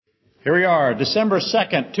Here we are, December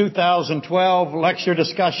 2nd, 2012, lecture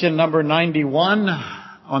discussion number 91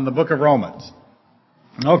 on the book of Romans.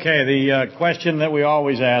 Okay, the question that we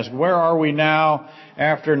always ask, where are we now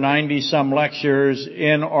after 90-some lectures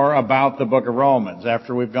in or about the book of Romans?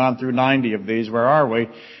 After we've gone through 90 of these, where are we?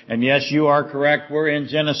 And yes, you are correct, we're in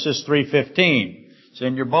Genesis 3:15. It's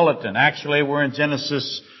in your bulletin. Actually, we're in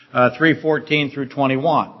Genesis 3:14 through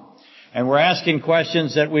 21. And we're asking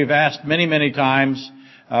questions that we've asked many, many times,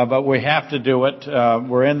 but we have to do it.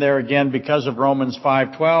 We're in there again because of Romans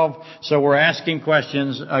 5:12. So we're asking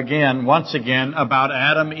questions again, once again, about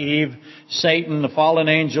Adam, Eve, Satan, the fallen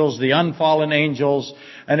angels, the unfallen angels.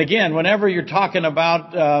 And again, whenever you're talking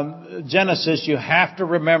about Genesis, you have to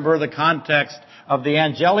remember the context of the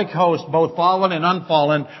angelic host, both fallen and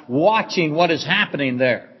unfallen, watching what is happening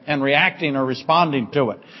there and reacting or responding to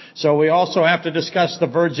it. So we also have to discuss the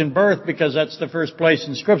virgin birth, because that's the first place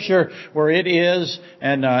in Scripture where it is,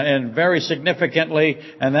 and very significantly,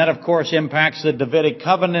 and that of course impacts the Davidic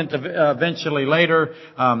covenant eventually later,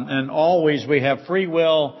 and always we have free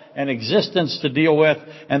will and existence to deal with.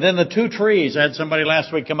 And then the two trees. I had somebody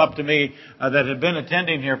last week come up to me that had been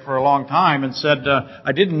attending here for a long time and said,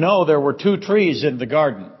 I didn't know there were two trees in the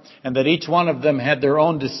garden, and that each one of them had their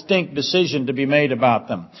own distinct decision to be made about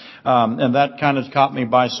them. And that kind of caught me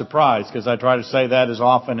by surprise, because I try to say that as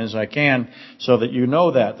often as I can so that you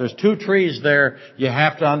know that. There's two trees there. You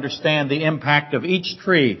have to understand the impact of each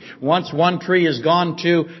tree. Once one tree is gone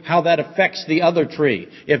to, how that affects the other tree.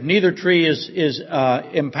 If neither tree is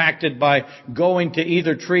impacted by going to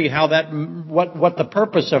either tree, how that, what the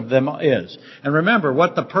purpose of them is. And remember,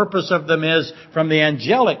 what the purpose of them is from the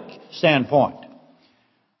angelic standpoint.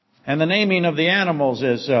 And the naming of the animals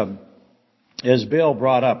is Bill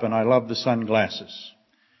brought up, and I love the sunglasses.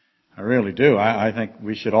 I really do. I think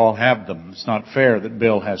we should all have them. It's not fair that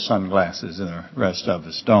Bill has sunglasses and the rest of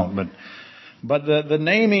us don't. But the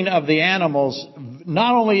naming of the animals,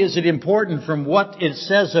 not only is it important from what it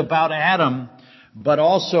says about Adam, but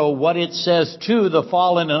also what it says to the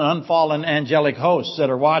fallen and unfallen angelic hosts that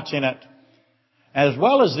are watching it, as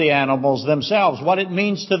well as the animals themselves, what it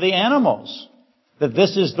means to the animals, that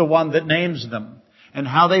this is the one that names them, and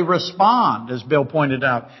how they respond, as Bill pointed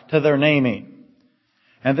out, to their naming.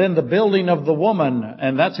 And then the building of the woman,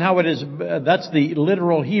 and that's how it is, that's the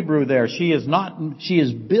literal Hebrew there. She is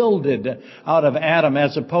builded out of Adam,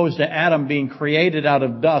 as opposed to Adam being created out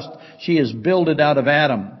of dust. She is builded out of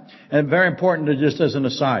Adam. And very important, just as an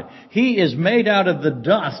aside, he is made out of the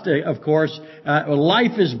dust, of course.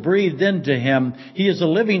 Life is breathed into him. He is a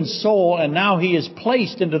living soul, and now he is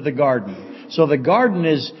placed into the garden. So the garden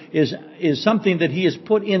is something that he is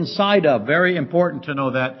put inside of. Very important to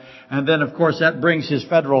know that. And then, of course, that brings his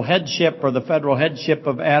federal headship, or the federal headship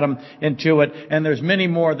of Adam, into it. And there's many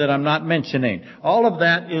more that I'm not mentioning. All of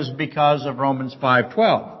that is because of Romans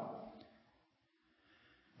 5:12.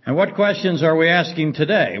 And what questions are we asking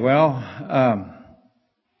today? Well,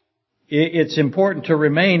 it's important to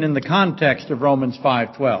remain in the context of Romans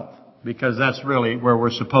 5:12, because that's really where we're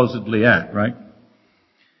supposedly at, right?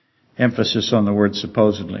 Emphasis on the word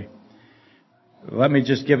supposedly. Let me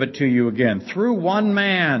just give it to you again. Through one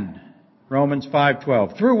man, Romans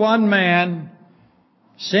 5:12, through one man,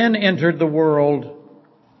 sin entered the world,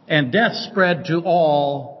 and death spread to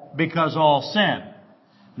all because all sinned.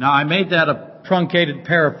 Now, I made that a truncated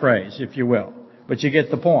paraphrase, if you will, but you get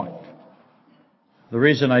the point. The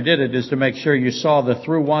reason I did it is to make sure you saw the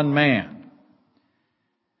through one man.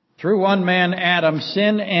 Through one man, Adam,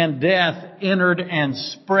 sin and death entered and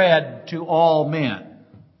spread to all men.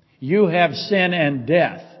 You have sin and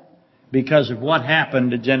death because of what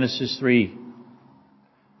happened in Genesis 3.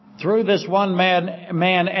 Through this one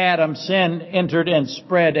man, Adam, sin entered and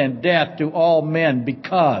spread, and death to all men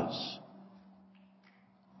because.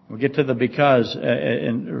 We'll get to the because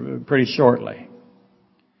pretty shortly.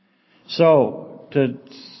 So, to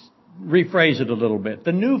rephrase it a little bit.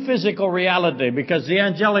 The new physical reality, because the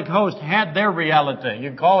angelic host had their reality. You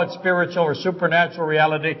can call it spiritual or supernatural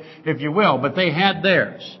reality, if you will, but they had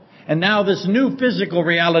theirs. And now this new physical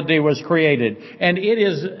reality was created. And it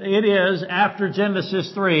is, after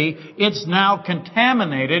Genesis 3, it's now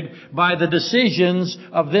contaminated by the decisions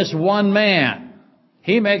of this one man.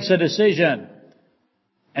 He makes a decision.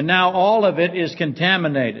 And now all of it is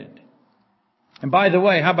contaminated. And by the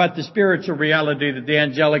way, how about the spiritual reality that the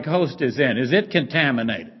angelic host is in? Is it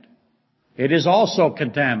contaminated? It is also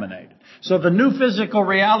contaminated. So the new physical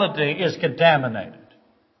reality is contaminated.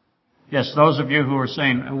 Yes, those of you who are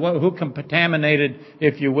saying, who contaminated,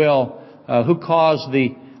 if you will, who caused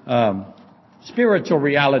the spiritual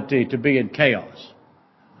reality to be in chaos?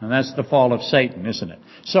 And that's the fall of Satan, isn't it?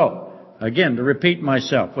 So, Again, to repeat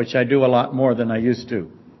myself, which I do a lot more than I used to.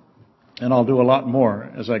 And I'll do a lot more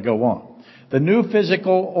as I go on. The new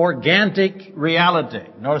physical organic reality.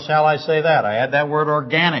 Notice how I say that. I add that word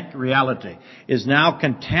organic reality. Is now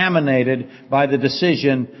contaminated by the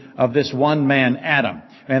decision of this one man, Adam.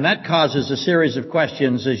 And that causes a series of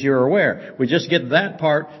questions, as you're aware. We just get that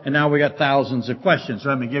part, and now we got thousands of questions. So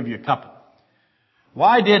let me give you a couple.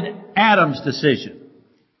 Why did Adam's decision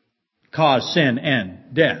cause sin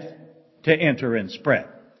and death to enter and spread?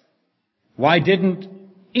 Why didn't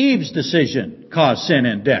Eve's decision cause sin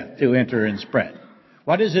and death to enter and spread?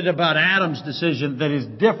 What is it about Adam's decision that is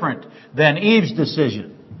different than Eve's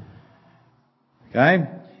decision? Okay?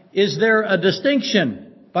 Is there a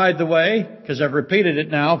distinction, by the way, because I've repeated it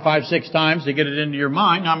now 5-6 times to get it into your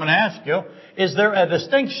mind. I'm going to ask you, is there a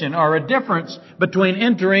distinction or a difference between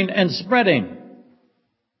entering and spreading?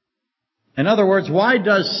 In other words, why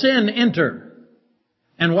does sin enter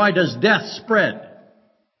and why does death spread?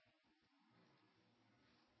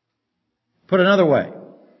 Put another way,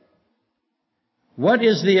 what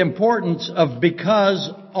is the importance of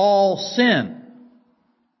because all sin?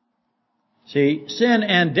 See, sin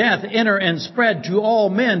and death enter and spread to all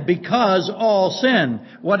men because all sin.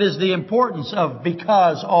 What is the importance of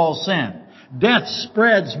because all sin? Death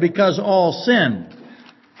spreads because all sin.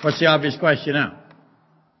 What's the obvious question now?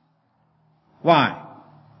 Why?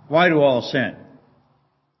 Why do all sin?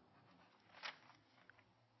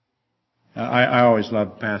 I always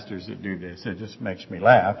love pastors that do this. It just makes me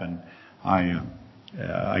laugh, and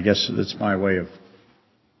I guess it's my way of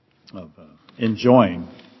enjoying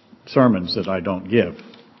sermons that I don't give,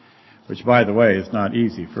 which, by the way, is not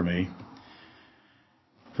easy for me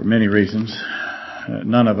for many reasons.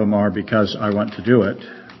 None of them are because I want to do it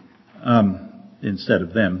instead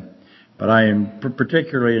of them. But I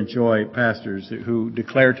particularly enjoy pastors who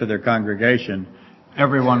declare to their congregation,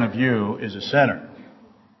 every one of you is a sinner.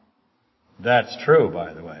 That's true,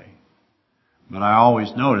 by the way. But I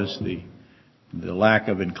always notice the lack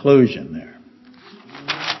of inclusion there.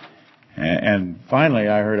 And finally,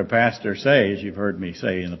 I heard a pastor say, as you've heard me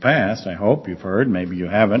say in the past, I hope you've heard, maybe you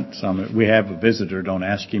haven't. We have a visitor, don't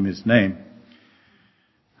ask him his name.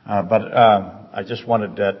 But I just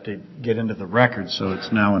wanted that to get into the record, so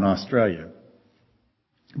it's now in Australia.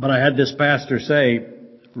 But I had this pastor say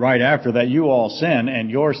right after that, you all sin, and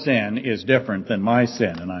your sin is different than my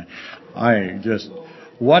sin. And I just,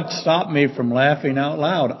 what stopped me from laughing out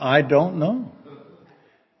loud? I don't know.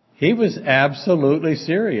 He was absolutely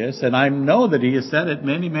serious, and I know that he has said it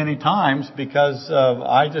many, many times because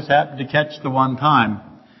I just happened to catch the one time.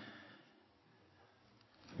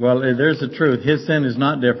 Well, there's the truth. His sin is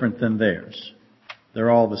not different than theirs.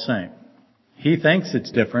 They're all the same. He thinks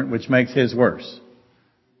it's different, which makes his worse.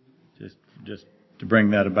 Just to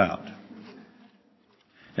bring that about.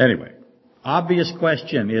 Anyway, obvious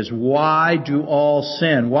question is, why do all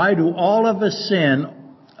sin? Why do all of us sin?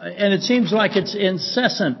 And it seems like it's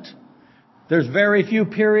incessant. There's very few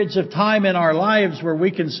periods of time in our lives where we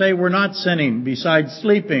can say we're not sinning besides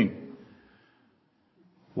sleeping.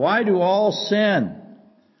 Why do all sin?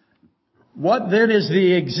 What then is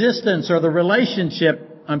the existence or the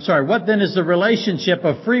relationship, what then is the relationship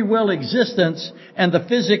of free will existence and the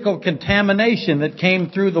physical contamination that came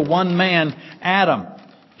through the one man, Adam?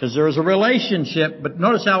 Because there is a relationship, but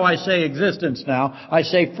notice how I say existence now. I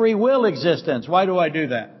say free will existence. Why do I do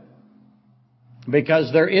that?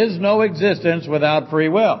 Because there is no existence without free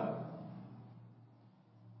will.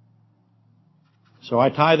 So I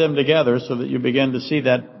tie them together so that you begin to see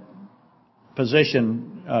that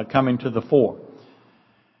position coming to the fore.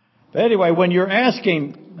 But anyway, when you're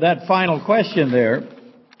asking that final question there,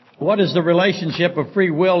 what is the relationship of free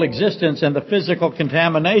will existence and the physical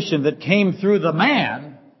contamination that came through the man?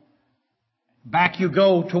 Back you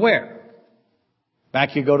go to where?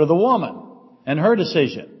 Back you go to the woman and her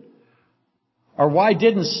decision. Or why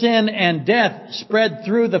didn't sin and death spread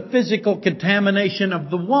through the physical contamination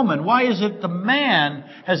of the woman? Why is it the man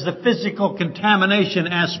has the physical contamination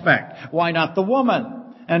aspect? Why not the woman?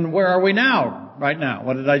 And where are we now? Right now.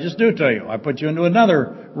 What did I just do to you? I put you into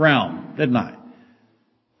another realm, didn't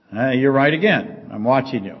I? You're right again. I'm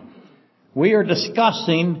watching you. We are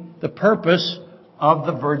discussing the purpose of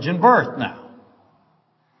the virgin birth now.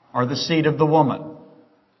 Or the seed of the woman.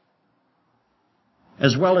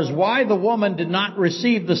 As well as why the woman did not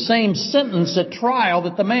receive the same sentence at trial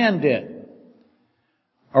that the man did.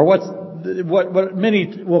 Or what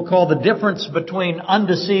many will call the difference between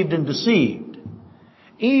undeceived and deceived.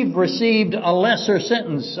 Eve received a lesser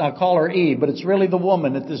sentence. I'll call her Eve, but it's really the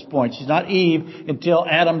woman at this point. She's not Eve until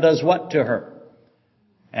Adam does what to her?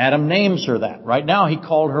 Adam names her that. Right now he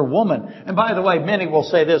called her woman. And by the way, many will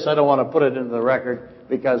say this. I don't want to put it into the record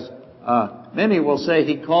because many will say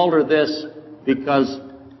he called her this because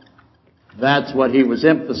that's what he was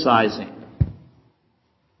emphasizing.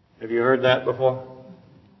 Have you heard that before?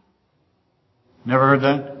 Never heard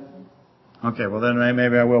that? Okay, well then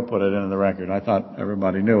maybe I will put it into the record. I thought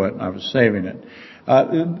everybody knew it. I was saving it.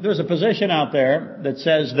 There's a position out there that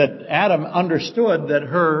says that Adam understood that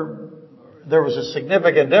there was a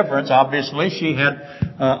significant difference. Obviously, she had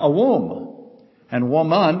a womb. And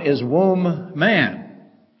woman is womb man.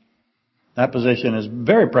 That position is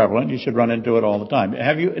very prevalent. You should run into it all the time.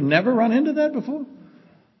 Have you never run into that before?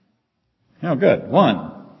 Oh, good.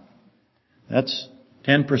 One. That's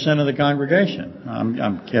 10% of the congregation.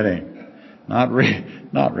 I'm kidding. Not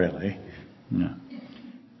really. No.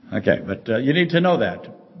 Okay, but you need to know that.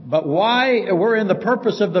 But why we're in the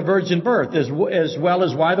purpose of the virgin birth as well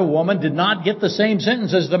as why the woman did not get the same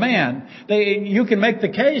sentence as the man. You can make the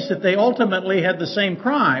case that they ultimately had the same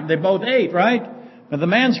crime. They both ate, right? But the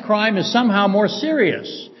man's crime is somehow more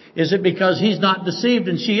serious. Is it because he's not deceived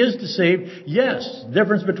and she is deceived? Yes.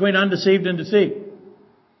 Difference between undeceived and deceived.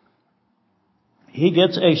 He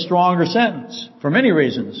gets a stronger sentence for many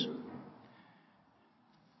reasons.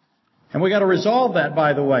 And we got to resolve that,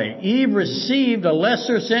 by the way. Eve received a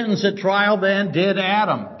lesser sentence at trial than did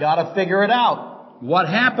Adam. Got to figure it out. What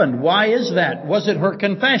happened? Why is that? Was it her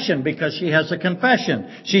confession? Because she has a confession.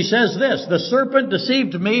 She says this, the serpent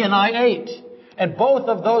deceived me and I ate. And both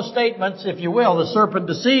of those statements, if you will, the serpent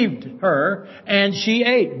deceived her and she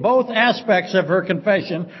ate. Both aspects of her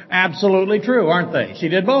confession absolutely true, aren't they? She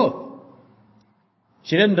did both.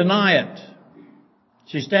 She didn't deny it.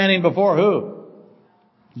 She's standing before who?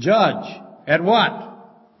 Judge. At what?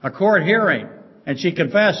 A court hearing. And she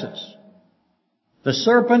confesses. The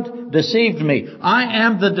serpent deceived me. I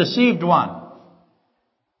am the deceived one.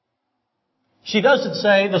 She doesn't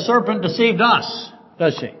say the serpent deceived us,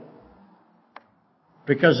 does she?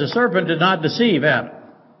 Because the serpent did not deceive Adam.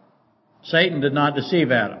 Satan did not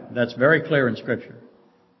deceive Adam. That's very clear in Scripture.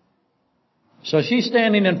 So she's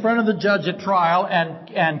standing in front of the judge at trial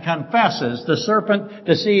and confesses, the serpent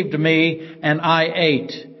deceived me and I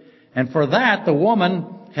ate. And for that, the woman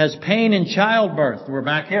has pain in childbirth. We're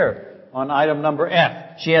back here on item number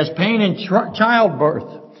F. She has pain in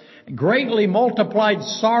childbirth, greatly multiplied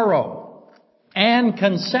sorrow and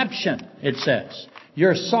conception, it says.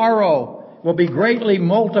 Your sorrow will be greatly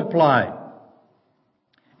multiplied.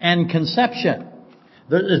 And conception.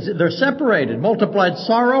 They're separated. Multiplied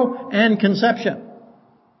sorrow and conception.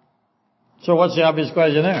 So what's the obvious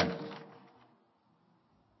question there?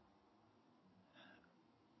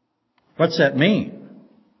 What's that mean?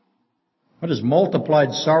 What does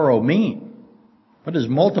multiplied sorrow mean? What does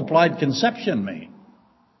multiplied conception mean?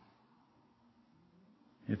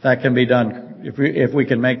 If that can be done, if we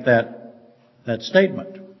can make that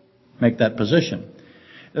statement, make that position.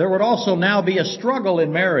 There would also now be a struggle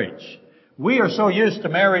in marriage. We are so used to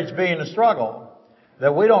marriage being a struggle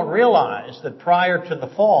that we don't realize that prior to the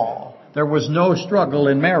fall, there was no struggle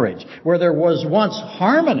in marriage. Where there was once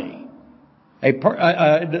harmony,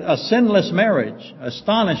 a sinless marriage,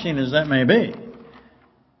 astonishing as that may be,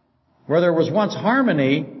 where there was once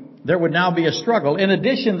harmony, there would now be a struggle. In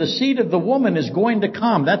addition, the seed of the woman is going to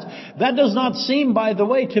come. That does not seem, by the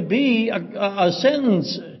way, to be a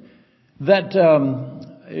sentence that...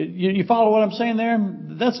 You follow what I'm saying there?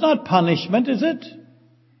 That's not punishment, is it?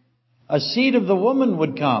 A seed of the woman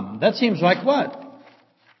would come. That seems like what?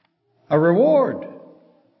 A reward.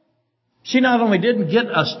 She not only didn't get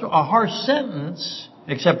a harsh sentence,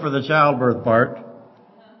 except for the childbirth part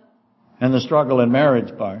and the struggle in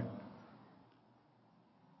marriage part,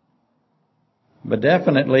 but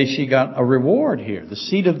definitely she got a reward here. The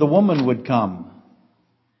seed of the woman would come,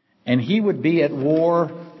 and he would be at war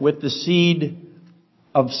with the seed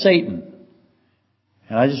of Satan.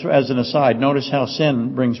 And I just, as an aside, notice how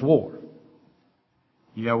sin brings war.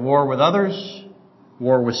 You have war with others,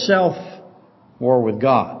 war with self, war with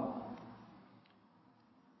God.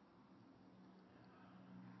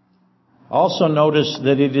 Also notice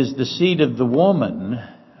that it is the seed of the woman.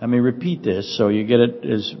 Let me repeat this so you get it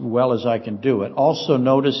as well as I can do it. Also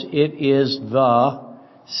notice it is the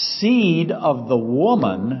seed of the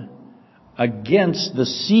woman against the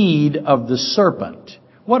seed of the serpent.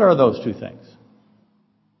 What are those two things?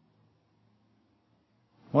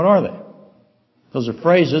 What are they? Those are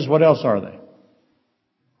phrases. What else are they?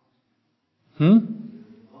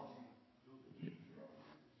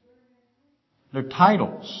 They're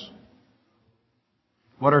titles.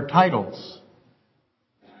 What are titles?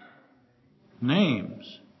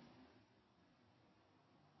 Names.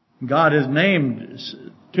 God has named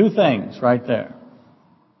Two things right there.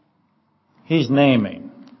 He's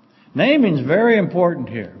naming. Naming's very important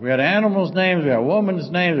here. We got animals' names, we got woman's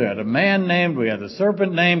names, we got a man named, we got the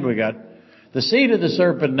serpent named, we got the seed of the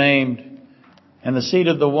serpent named, and the seed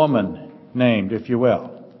of the woman named, if you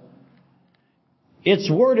will. It's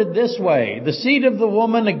worded this way, the seed of the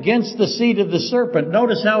woman against the seed of the serpent.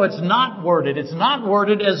 Notice how it's not worded. It's not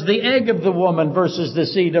worded as the egg of the woman versus the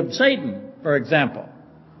seed of Satan, for example.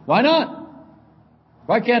 Why not?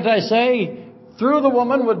 Why can't I say, through the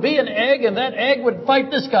woman would be an egg, and that egg would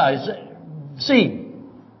fight this guy's seed?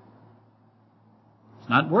 It's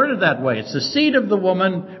not worded that way. It's the seed of the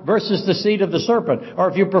woman versus the seed of the serpent.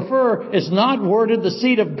 Or if you prefer, it's not worded the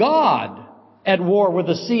seed of God at war with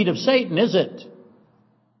the seed of Satan, is it?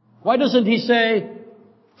 Why doesn't he say,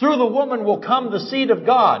 through the woman will come the seed of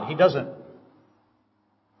God? He doesn't.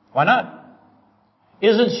 Why not?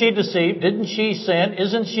 Isn't she deceived? Didn't she sin?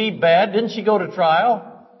 Isn't she bad? Didn't she go to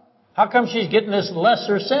trial? How come she's getting this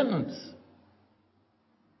lesser sentence?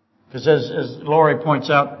 Because as Lori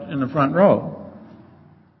points out in the front row,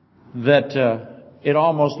 that it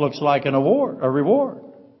almost looks like a reward.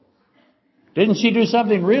 Didn't she do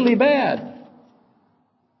something really bad?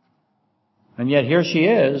 And yet here she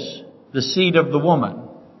is, the seed of the woman.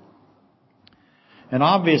 And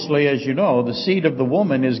obviously, as you know, the seed of the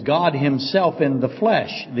woman is God Himself in the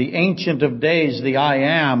flesh, the Ancient of Days, the I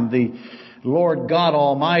Am, the Lord God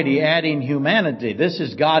Almighty adding humanity. This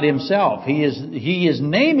is God Himself. He is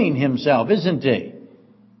naming Himself, isn't He?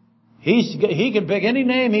 He can pick any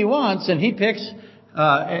name He wants, and He picks,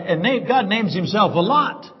 God names Himself a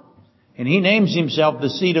lot. And He names Himself the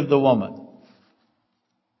seed of the woman.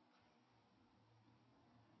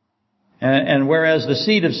 And whereas the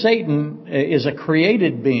seed of Satan is a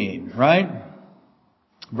created being, right?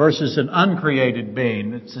 Versus an uncreated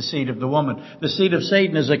being. It's the seed of the woman. The seed of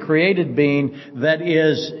Satan is a created being that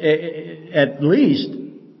is at least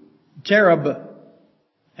cherub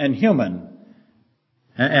and human.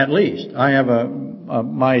 At least. I have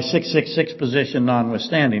my 666 position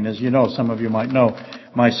notwithstanding. As you know, some of you might know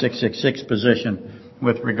my 666 position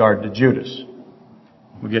with regard to Judas.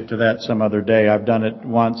 We'll get to that some other day. I've done it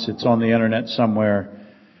once. It's on the internet somewhere.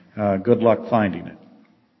 Good luck finding it.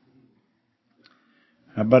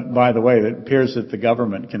 But by the way, it appears that the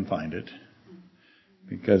government can find it.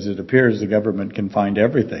 Because it appears the government can find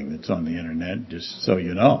everything that's on the internet, just so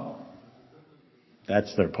you know.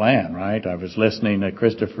 That's their plan, right? I was listening.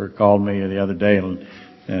 Christopher called me the other day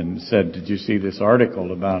and said, did you see this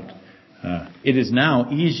article about it is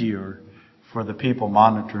now easier for the people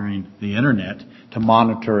monitoring the internet to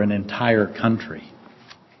monitor an entire country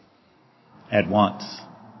at once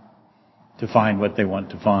to find what they want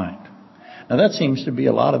to find. Now that seems to be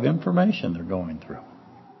a lot of information they're going through.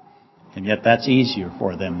 And yet that's easier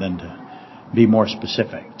for them than to be more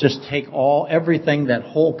specific. Just take everything that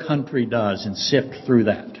whole country does and sift through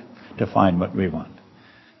that to find what we want.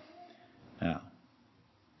 Now,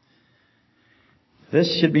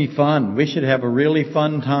 this should be fun. We should have a really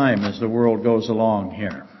fun time as the world goes along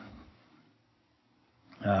here.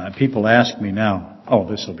 People ask me now,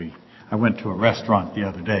 I went to a restaurant the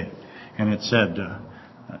other day and it said,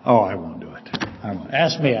 I won't do it. I won't.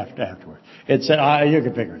 Ask me afterwards. It said, you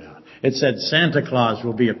can figure it out. It said Santa Claus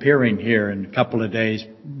will be appearing here in a couple of days.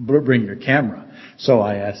 Bring your camera. So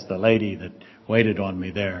I asked the lady that waited on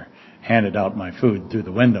me there, handed out my food through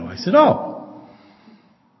the window. I said,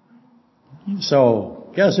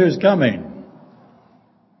 so, guess who's coming?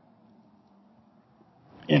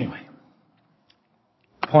 Anyway,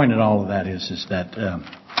 the point in all of that is that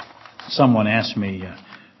someone asked me,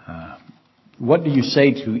 what do you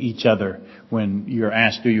say to each other when you're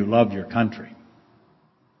asked, do you love your country?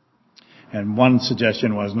 And one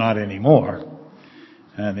suggestion was, not anymore.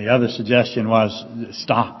 And the other suggestion was,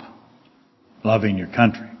 stop loving your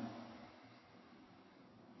country.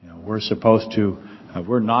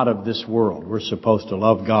 We're not of this world. We're supposed to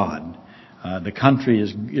love God. The country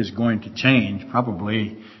is going to change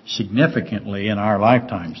probably significantly in our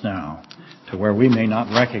lifetimes now to where we may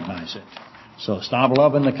not recognize it. So stop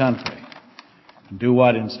loving the country. Do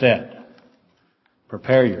what instead?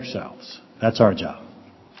 Prepare yourselves. That's our job.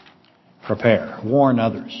 Prepare. Warn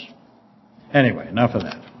others. Anyway, enough of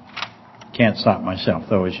that. Can't stop myself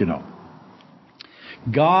though, as you know.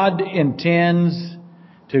 God intends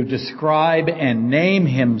to describe and name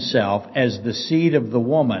himself as the seed of the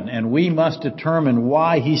woman, and we must determine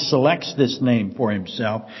why he selects this name for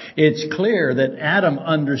himself. It's clear that Adam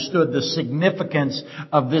understood the significance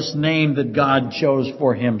of this name that God chose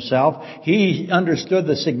for himself. He understood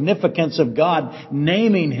the significance of God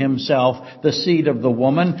naming himself the seed of the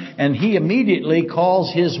woman, and he immediately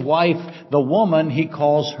calls his wife the woman. He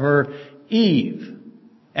calls her Eve.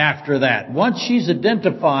 After that, once she's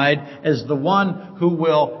identified as the one who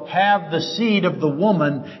will have the seed of the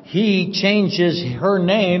woman, he changes her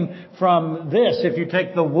name from this. If you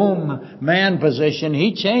take the womb man position,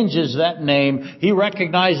 he changes that name. He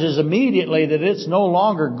recognizes immediately that it's no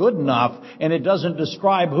longer good enough, and it doesn't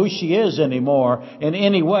describe who she is anymore in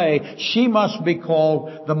any way. She must be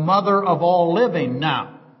called the mother of all living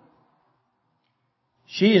now.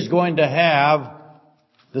 She is going to have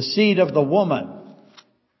the seed of the woman.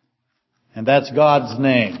 And that's God's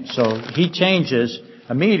name. So he changes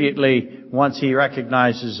immediately once he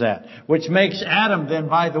recognizes that. Which makes Adam then,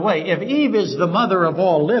 by the way, if Eve is the mother of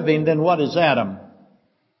all living, then what is Adam?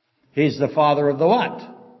 He's the father of the what?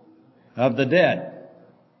 Of the dead.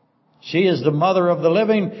 She is the mother of the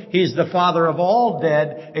living. He's the father of all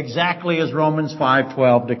dead, exactly as Romans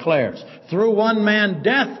 5:12 declares. Through one man,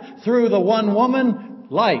 death. Through the one woman,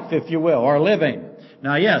 life, if you will, or living.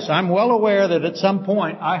 Now, yes, I'm well aware that at some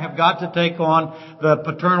point I have got to take on the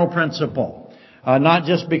paternal principle. Not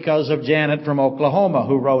just because of Janet from Oklahoma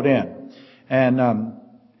who wrote in. And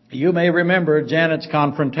you may remember Janet's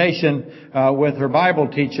confrontation with her Bible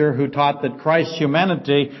teacher who taught that Christ's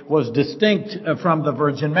humanity was distinct from the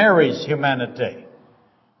Virgin Mary's humanity.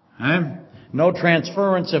 No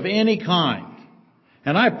transference of any kind.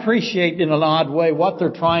 And I appreciate in an odd way what they're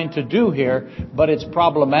trying to do here, but it's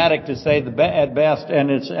problematic to say at best, and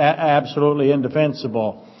it's absolutely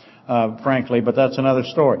indefensible, frankly, but that's another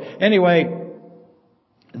story. Anyway,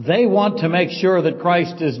 they want to make sure that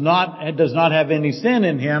Christ does not have any sin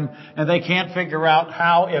in him, and they can't figure out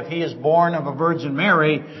how, if he is born of a Virgin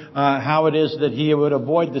Mary, how it is that he would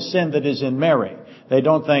avoid the sin that is in Mary. They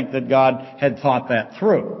don't think that God had thought that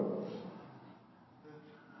through.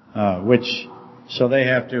 So they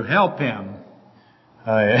have to help him.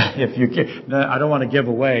 If you can, I don't want to give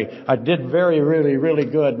away. I did really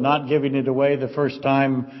good not giving it away the first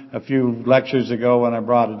time a few lectures ago when I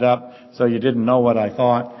brought it up, so you didn't know what I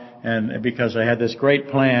thought. And because I had this great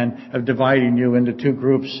plan of dividing you into two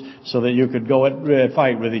groups so that you could go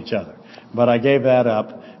fight with each other. But I gave that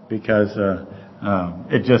up because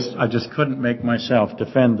I just couldn't make myself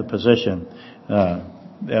defend the position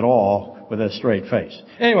at all with a straight face.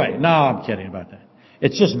 Anyway, no, I'm kidding about that.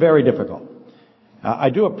 It's just very difficult. I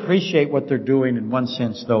do appreciate what they're doing in one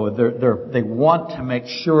sense, though. They want to make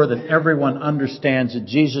sure that everyone understands that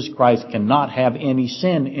Jesus Christ cannot have any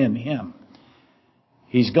sin in him.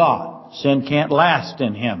 He's God. Sin can't last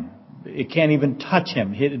in him. It can't even touch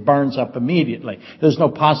him. It burns up immediately. There's no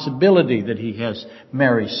possibility that he has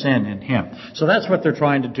Mary's sin in him. So that's what they're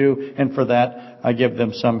trying to do, and for that I give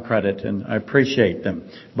them some credit, and I appreciate them.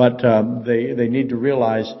 But they need to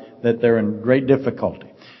realize that they're in great difficulty.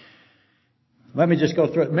 Let me just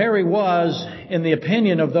go through it. Mary was, in the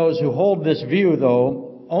opinion of those who hold this view, though,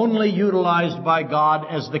 only utilized by God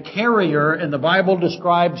as the carrier, and the Bible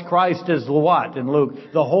describes Christ as the what in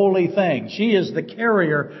Luke? The holy thing. She is the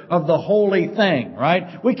carrier of the holy thing,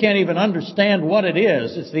 right? We can't even understand what it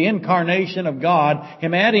is. It's the incarnation of God,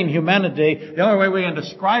 him adding humanity. The only way we can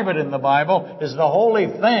describe it in the Bible is the holy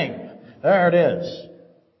thing. There it is.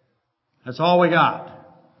 That's all we got.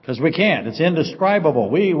 Because we can't. It's indescribable.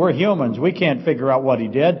 We're humans. We can't figure out what he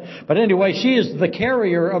did. But anyway, she is the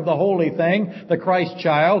carrier of the holy thing, the Christ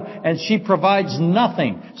child, and she provides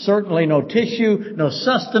nothing. Certainly no tissue, no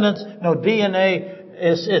sustenance, no DNA,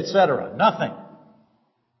 etc. Nothing.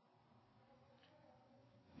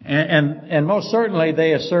 And most certainly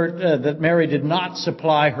they assert that Mary did not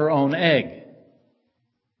supply her own egg.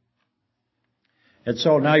 And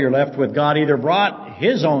so now you're left with God either brought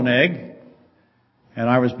his own egg, and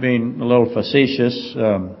I was being a little facetious.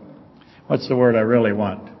 What's the word I really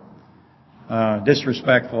want?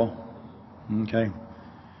 Disrespectful. Okay.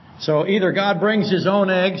 So either God brings his own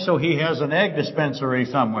egg, so he has an egg dispensary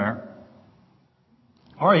somewhere,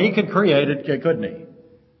 or he could create it, couldn't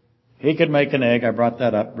he? He could make an egg. I brought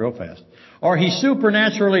that up real fast. Or he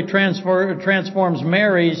supernaturally transforms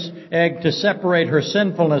Mary's egg to separate her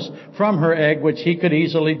sinfulness from her egg, which he could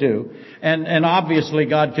easily do. And obviously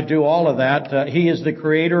God could do all of that. He is the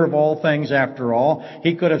creator of all things after all.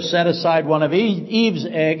 He could have set aside one of Eve's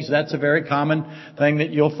eggs. That's a very common thing that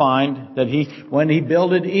you'll find. That when he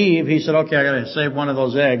builded Eve, he said, okay, I gotta save one of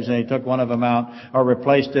those eggs. And he took one of them out or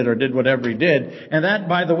replaced it or did whatever he did. And that,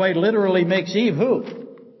 by the way, literally makes Eve who?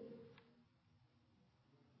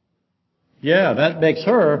 Yeah,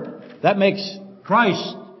 that makes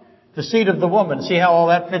Christ the seed of the woman. See how all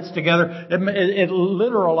that fits together? It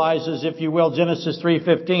literalizes, if you will, Genesis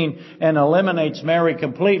 3:15 and eliminates Mary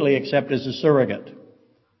completely except as a surrogate.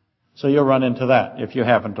 So you'll run into that if you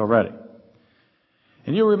haven't already.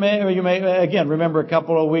 And you may again remember a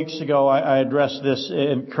couple of weeks ago I addressed this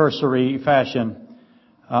in cursory fashion,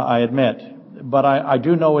 I admit. But I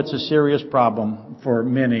do know it's a serious problem for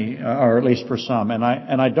many, or at least for some. And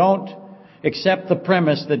I don't accept the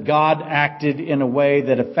premise that God acted in a way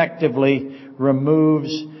that effectively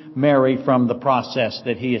removes Mary from the process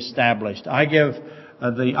that he established.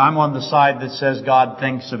 I'm on the side that says God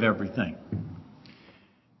thinks of everything.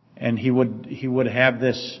 And he would have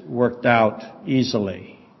this worked out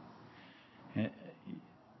easily.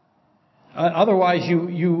 Otherwise,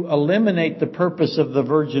 you eliminate the purpose of the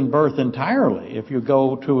virgin birth entirely if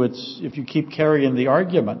you keep carrying the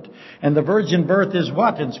argument. And the virgin birth is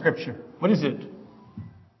what in Scripture? What is it?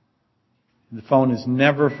 The phone is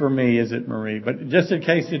never for me, is it, Marie? But just in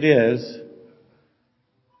case it is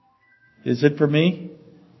it for me?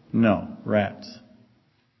 No, rats.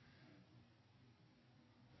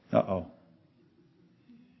 Uh-oh.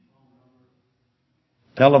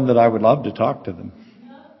 Tell them that I would love to talk to them.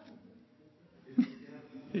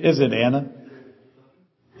 Is it Anna?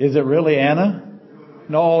 Is it really Anna?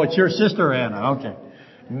 No, it's your sister Anna. Okay.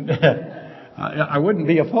 I wouldn't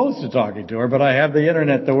be opposed to talking to her, but I have the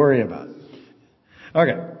internet to worry about.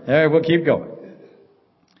 Okay. We'll keep going.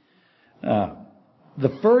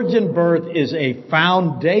 The virgin birth is a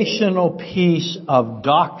foundational piece of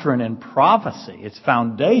doctrine and prophecy. It's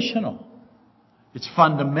foundational. It's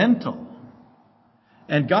fundamental.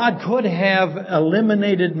 And God could have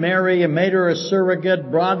eliminated Mary and made her a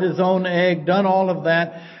surrogate, brought his own egg, done all of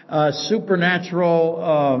that supernatural,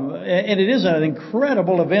 and it is an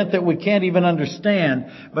incredible event that we can't even understand.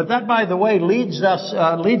 But that, by the way, leads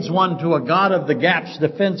one to a God of the gaps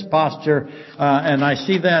defense posture, and I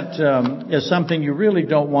see that as something you really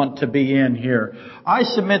don't want to be in here. I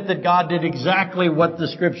submit that God did exactly what the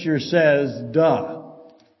Scripture says. Duh.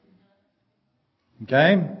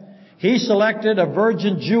 Okay? He selected a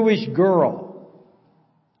virgin Jewish girl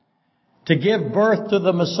to give birth to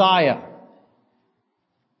the Messiah.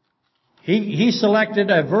 He selected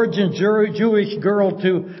a virgin Jewish girl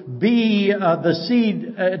to be the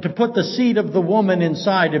seed, to put the seed of the woman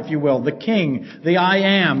inside, if you will, the King, the I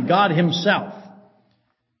Am, God Himself.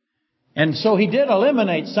 And so He did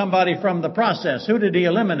eliminate somebody from the process. Who did He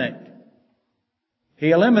eliminate? He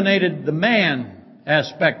eliminated the man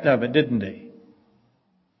aspect of it, didn't He?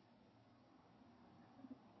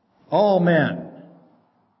 All men.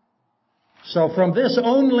 So from this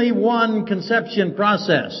only one conception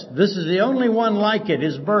process, this is the only one like it.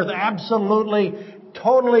 His birth absolutely,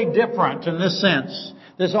 totally different in this sense.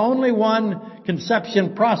 This only one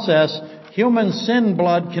conception process, human sin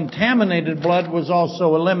blood, contaminated blood, was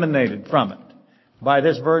also eliminated from it by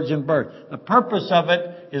this virgin birth. The purpose of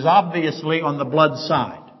it is obviously on the blood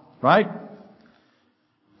side, right?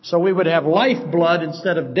 So we would have life blood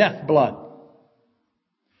instead of death blood.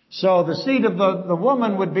 So the seed of the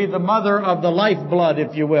woman would be the mother of the life blood,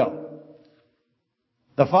 if you will.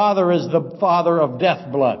 The father is the father of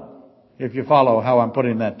death blood, if you follow how I'm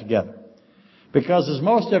putting that together. Because as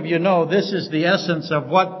most of you know, this is the essence of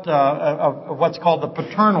what's called the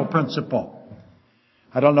paternal principle.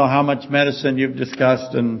 I don't know how much medicine you've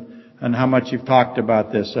discussed and how much you've talked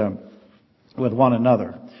about this with one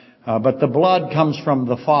another. But the blood comes from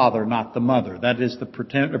the father, not the mother. That is the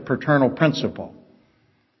paternal principle.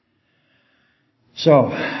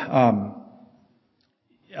 So, I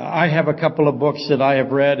have a couple of books that I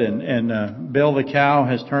have read, and Bill the Cow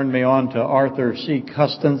has turned me on to Arthur C.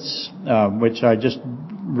 Custance, which I just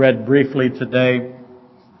read briefly today,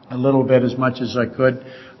 a little bit, as much as I could.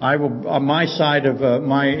 I will, on my side of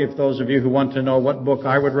if those of you who want to know what book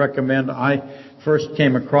I would recommend, I first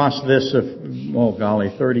came across this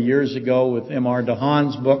 30 years ago with M.R.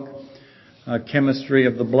 DeHaan's book, Chemistry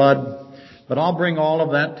of the Blood. But I'll bring all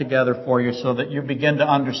of that together for you so that you begin to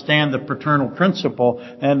understand the paternal principle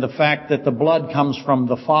and the fact that the blood comes from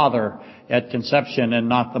the father at conception and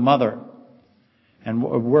not the mother. and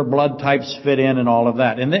where blood types fit in and all of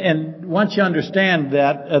that. And once you understand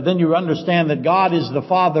that, then you understand that God is the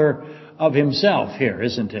Father of Himself here,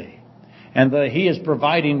 isn't He? And that He is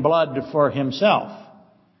providing blood for Himself.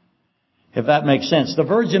 If that makes sense. The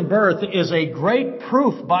virgin birth is a great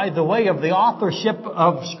proof, by the way, of the authorship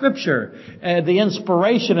of Scripture, the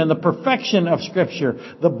inspiration and the perfection of Scripture.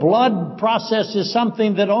 The blood process is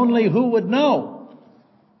something that only who would know?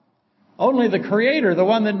 Only the Creator, the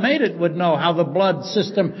one that made it, would know how the blood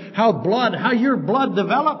system, how your blood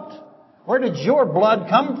developed. Where did your blood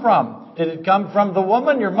come from? Did it come from the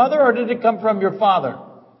woman, your mother, or did it come from your father?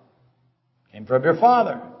 It came from your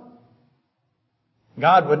father.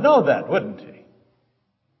 God would know that, wouldn't He?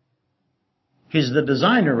 He's the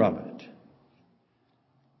designer of it.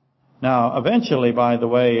 Now, eventually, by the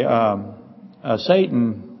way,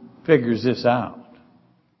 Satan figures this out.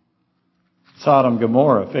 Sodom and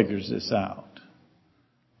Gomorrah figures this out.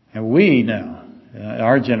 And we now,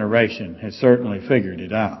 our generation, has certainly figured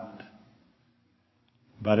it out.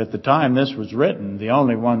 But at the time this was written, the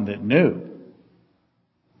only one that knew,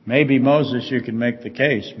 maybe Moses, you can make the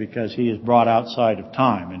case, because he is brought outside of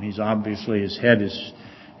time, and he's obviously, his head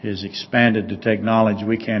is expanded to take knowledge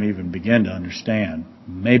we can't even begin to understand.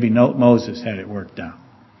 Maybe Moses had it worked out.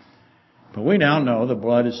 But we now know the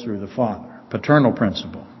blood is through the Father. Paternal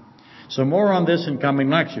principle. So more on this in coming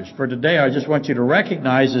lectures. For today, I just want you to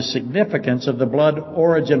recognize the significance of the blood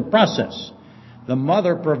origin process. The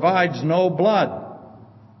mother provides no blood.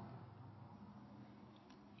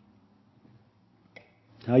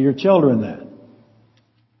 Tell your children that.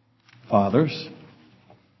 Fathers.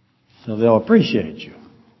 So they'll appreciate you.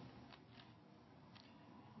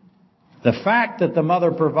 The fact that the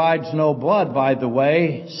mother provides no blood, by the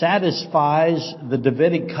way, satisfies the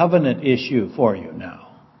Davidic covenant issue for you now.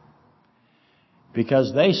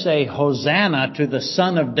 Because they say Hosanna to the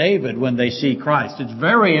Son of David when they see Christ. It's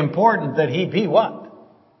very important that He be what?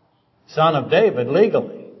 Son of David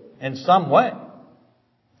legally, in some way.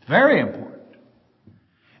 Very important.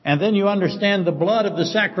 And then you understand the blood of the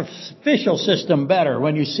sacrificial system better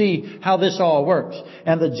when you see how this all works.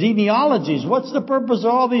 And the genealogies. What's the purpose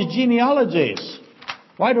of all these genealogies?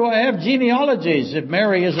 Why do I have genealogies if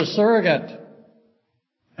Mary is a surrogate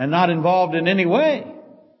and not involved in any way?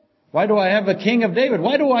 Why do I have a king of David?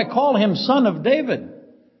 Why do I call him Son of David?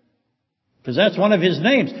 Because that's one of his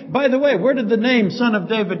names. By the way, where did the name Son of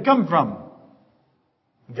David come from?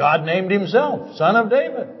 God named Himself Son of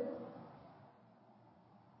David.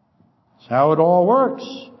 That's how it all works.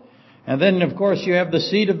 And then, of course, you have the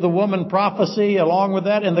seed of the woman prophecy along with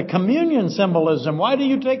that, and the communion symbolism. Why do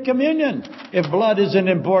you take communion if blood isn't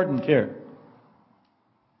important here?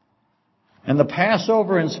 And the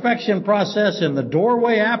Passover inspection process and the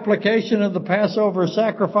doorway application of the Passover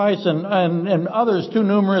sacrifice and others too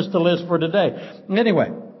numerous to list for today.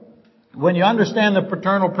 Anyway, when you understand the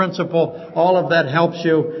paternal principle, all of that helps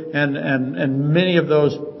you, and many of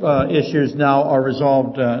those issues now are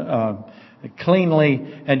resolved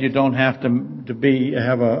cleanly, and you don't have to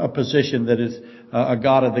have a position that is a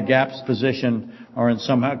God of the gaps position, or in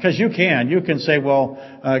somehow, because you can say, well,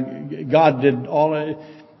 God did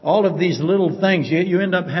all of these little things. You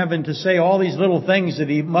end up having to say all these little things that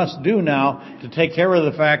He must do now to take care of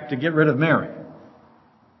the fact to get rid of Mary,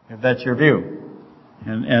 if that's your view.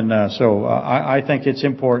 So I think it's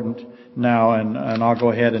important now, and I'll go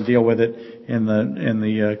ahead and deal with it in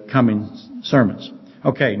the coming sermons.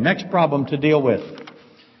 Okay, next problem to deal with.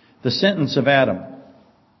 The sentence of Adam.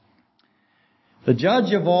 The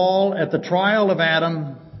judge of all at the trial of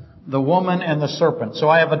Adam, the woman and the serpent. So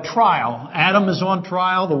I have a trial. Adam is on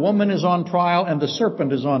trial, the woman is on trial, and the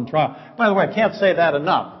serpent is on trial. By the way, I can't say that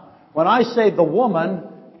enough. When I say the woman,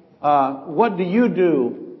 what do you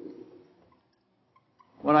do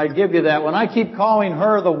when I give you that? When I keep calling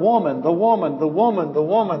her the woman,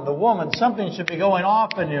 something should be going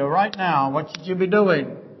off in you right now. What should you be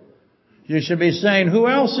doing? You should be saying, who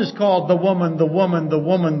else is called the woman?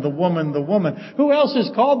 Who else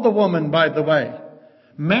is called the woman, by the way?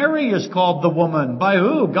 Mary is called the woman. By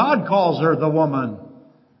who? God calls her the woman.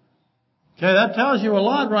 Okay, that tells you a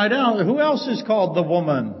lot right now. Who else is called the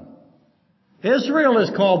woman? Israel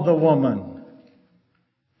is called the woman.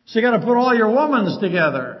 So you got to put all your womans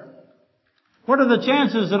together. What are the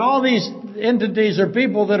chances that all these entities or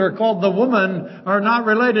people that are called the woman are not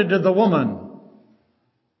related to the woman?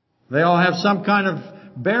 They all have some kind of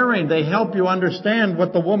bearing. They help you understand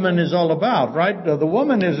what the woman is all about, right? The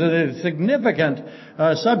woman is a significant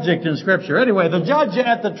subject in Scripture. Anyway, the judge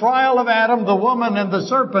at the trial of Adam, the woman, and the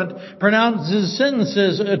serpent pronounces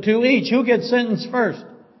sentences to each. Who gets sentenced first?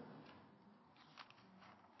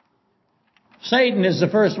 Satan is the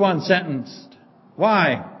first one sentenced.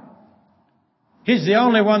 Why? He's the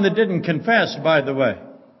only one that didn't confess, by the way.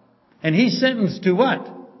 And he's sentenced to what?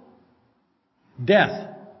 Death.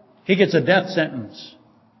 He gets a death sentence.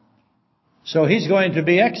 So he's going to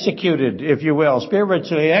be executed, if you will,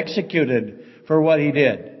 spiritually executed for what he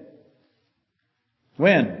did.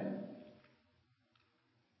 When?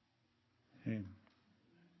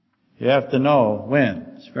 You have to know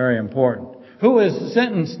when. It's very important. Who is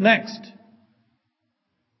sentenced next?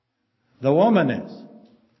 The woman is.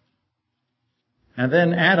 And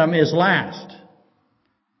then Adam is last.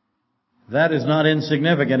 That is not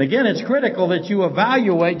insignificant. Again, it's critical that you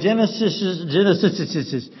evaluate Genesis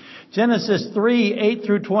 3, 8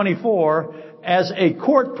 through 24 as a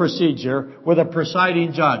court procedure with a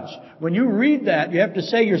presiding judge. When you read that, you have to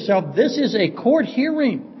say to yourself, this is a court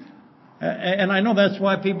hearing. And I know that's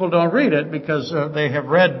why people don't read it, because they have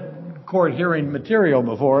read court hearing material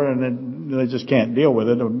before and they just can't deal with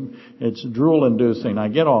it. It's drool-inducing. I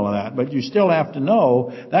get all of that. But you still have to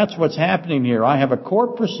know that's what's happening here. I have a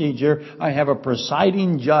court procedure. I have a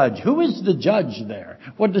presiding judge. Who is the judge there?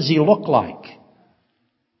 What does he look like?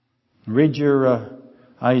 Read your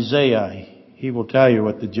Isaiah. He will tell you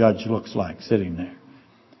what the judge looks like sitting there.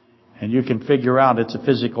 And you can figure out it's a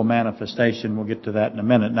physical manifestation. We'll get to that in a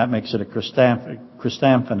minute. And that makes it a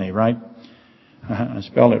Christophany, right? I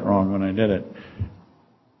spelled it wrong when I did it.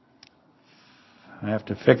 I have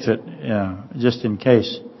to fix it just in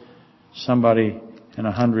case somebody in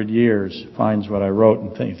 100 years finds what I wrote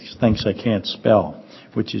and thinks I can't spell,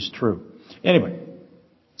 which is true. Anyway,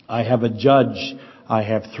 I have a judge. I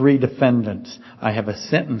have 3 defendants. I have a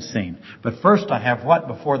sentencing. But first I have what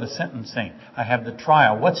before the sentencing? I have the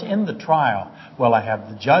trial. What's in the trial? Well, I have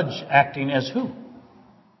the judge acting as who?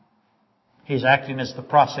 He's acting as the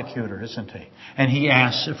prosecutor, isn't he? And he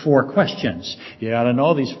asks 4 questions. You ought to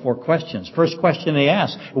know these 4 questions. First question he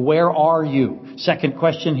asks, where are you? Second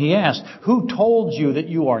question he asks, who told you that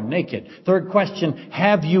you are naked? Third question,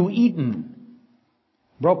 have you eaten?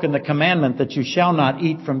 Broken the commandment that you shall not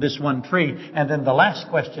eat from this one tree. And then the last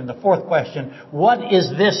question, the 4th question, what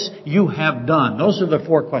is this you have done? Those are the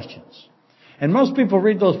 4 questions. And most people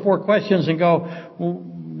read those 4 questions and go,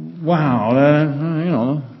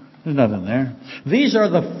 wow, there's nothing there. These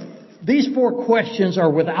 4 questions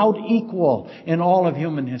are without equal in all of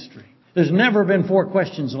human history. There's never been 4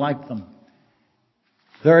 questions like them.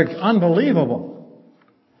 They're unbelievable.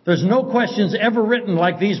 There's no questions ever written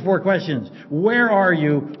like these 4 questions. Where are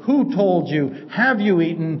you? Who told you? Have you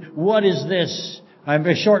eaten? What is this? I've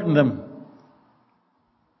shortened them.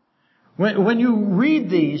 When you read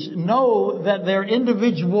these, know that their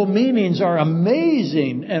individual meanings are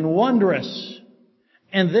amazing and wondrous.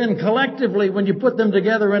 And then collectively, when you put them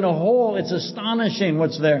together in a whole, it's astonishing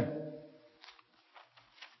what's there.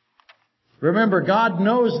 Remember, God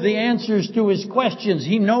knows the answers to His questions.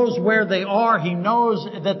 He knows where they are. He knows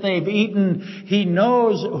that they've eaten. He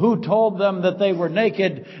knows who told them that they were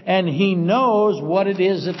naked. And He knows what it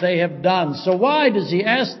is that they have done. So why does He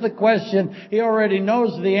ask the question? He already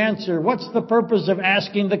knows the answer. What's the purpose of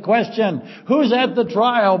asking the question? Who's at the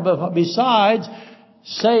trial besides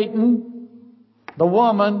Satan, the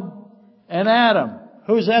woman, and Adam?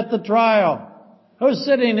 Who's at the trial? Who's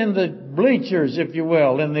sitting in the bleachers, if you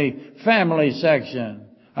will, in the family section?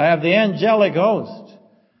 I have the angelic host,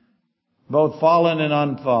 both fallen and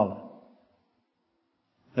unfallen.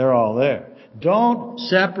 They're all there. Don't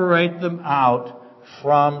separate them out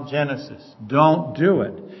from Genesis. Don't do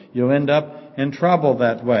it. You'll end up in trouble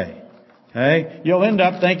that way. Okay? You'll end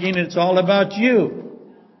up thinking it's all about you,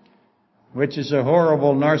 which is a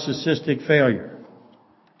horrible narcissistic failure.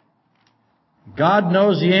 God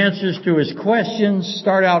knows the answers to His questions.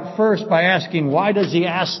 Start out first by asking, why does He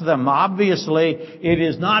ask them? Obviously, it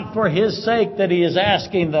is not for His sake that He is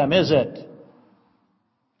asking them, is it?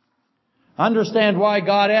 Understand why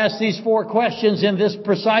God asked these 4 questions in this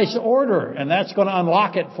precise order. And that's going to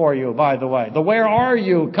unlock it for you, by the way. The where are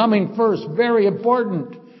you coming first, very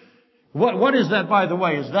important. What is that, by the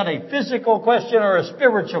way? Is that a physical question or a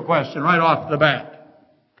spiritual question right off the bat?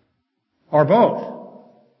 Or both?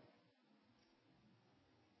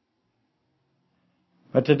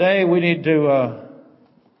 But today we need to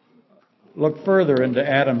look further into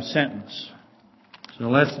Adam's sentence. So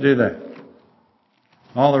let's do that.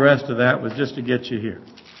 All the rest of that was just to get you here.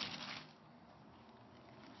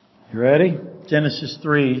 You ready? Genesis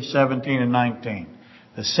 3, 17 and 19.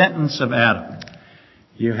 The sentence of Adam.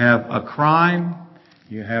 You have a crime,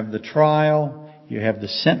 you have the trial, you have the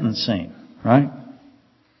sentencing, right?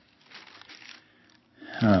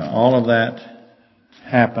 All of that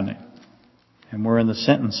happening. And we're in the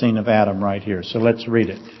sentencing of Adam right here. So let's read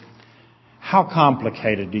it. How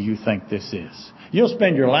complicated do you think this is? You'll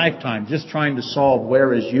spend your lifetime just trying to solve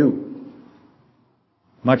where is you,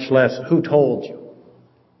 much less who told you.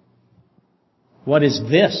 What is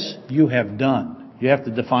this you have done? You have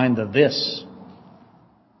to define the this.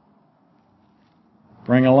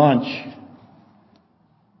 Bring a lunch.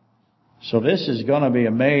 So this is going to be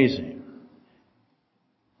amazing.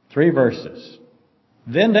 3 verses.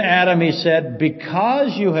 Then to Adam he said,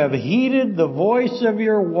 because you have heeded the voice of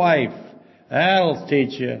your wife. That'll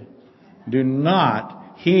teach you. Do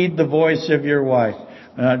not heed the voice of your wife.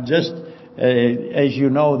 Just as you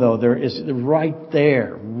know, though, there is right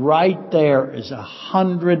there is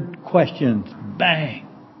 100 questions. Bang.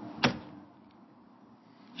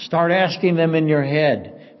 Start asking them in your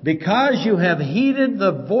head. Because you have heeded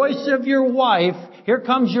the voice of your wife, here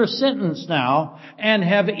comes your sentence now, and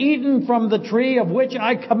have eaten from the tree of which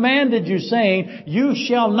I commanded you, saying, you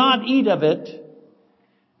shall not eat of it.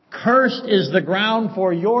 Cursed is the ground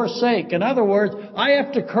for your sake. In other words, I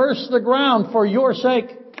have to curse the ground for your sake.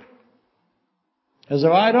 Because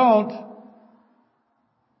if I don't,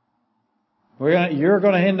 you're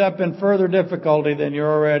going to end up in further difficulty than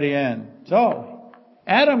you're already in. So,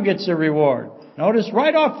 Adam gets a reward. Notice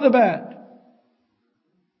right off the bat.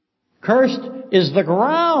 Cursed is the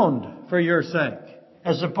ground for your sake.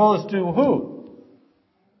 As opposed to who?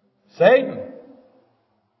 Satan.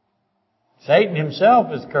 Satan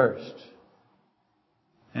himself is cursed.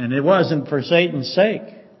 And it wasn't for Satan's sake,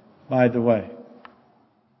 by the way.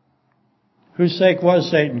 Whose sake was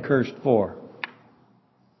Satan cursed for?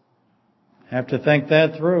 Have to think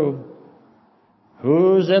that through.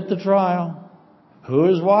 Who's at the trial?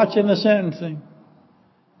 Who's watching the sentencing?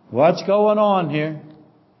 What's going on here?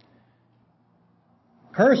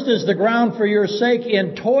 Cursed is the ground for your sake.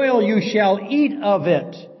 In toil you shall eat of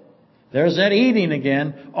it. There's that eating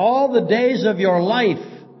again. All the days of your life.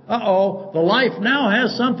 The life now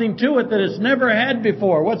has something to it that it's never had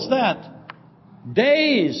before. What's that?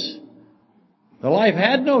 Days. The life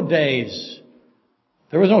had no days.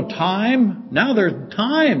 There was no time. Now there's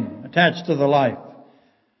time attached to the life.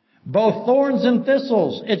 Both thorns and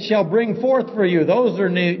thistles it shall bring forth for you. Those are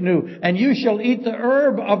new. And you shall eat the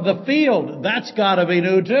herb of the field. That's got to be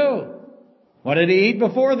new too. What did he eat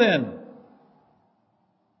before then?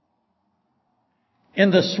 In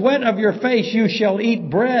the sweat of your face you shall eat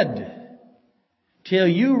bread till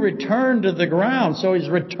you return to the ground. So he's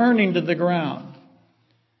returning to the ground.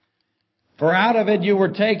 For out of it you were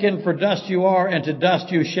taken, for dust you are, and to dust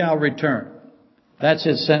you shall return. That's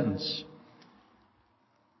his sentence.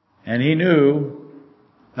 And he knew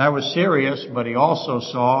that was serious, but he also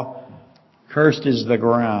saw cursed is the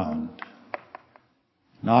ground.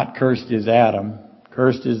 Not cursed is Adam.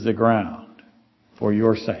 Cursed is the ground for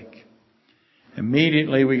your sake.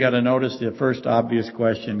 Immediately we got to notice the first obvious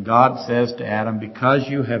question. God says to Adam, because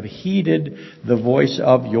you have heeded the voice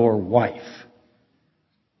of your wife.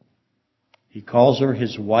 He calls her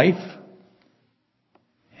his wife.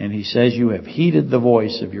 And he says you have heeded the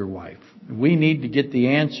voice of your wife. We need to get the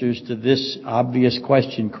answers to this obvious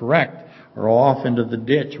question correct, or off into the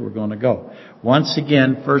ditch we're going to go. Once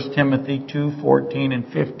again, 1 Timothy 2:14 and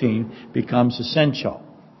 15 becomes essential.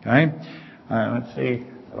 Okay? Let's see.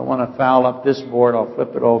 I don't want to foul up this board. I'll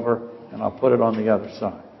flip it over and I'll put it on the other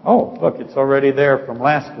side. Oh, look, it's already there from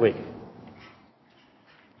last week.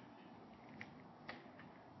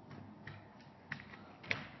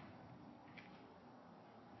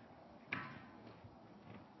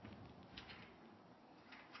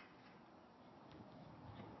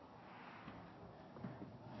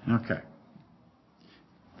 Okay.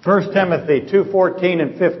 1 Timothy 2:14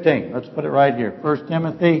 and 15. Let's put it right here. 1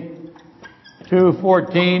 Timothy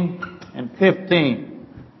 2:14 and 15.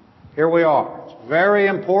 Here we are. It's very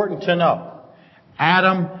important to know.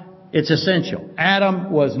 Adam, it's essential.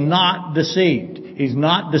 Adam was not deceived. He's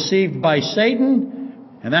not deceived by Satan,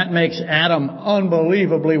 and that makes Adam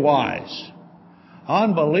unbelievably wise.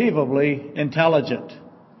 Unbelievably intelligent.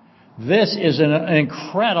 This is an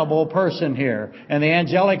incredible person here. And the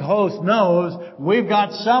angelic host knows we've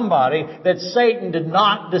got somebody that Satan did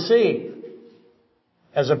not deceive.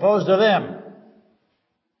 As opposed to them.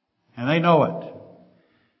 And they know it.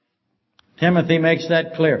 Timothy makes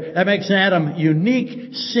that clear. That makes Adam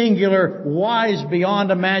unique, singular, wise beyond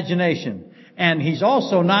imagination. And he's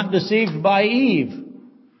also not deceived by Eve.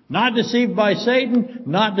 Not deceived by Satan,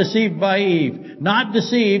 not deceived by Eve. Not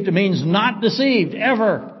deceived means not deceived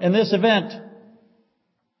ever in this event.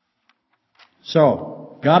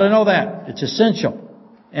 So, gotta know that. It's essential.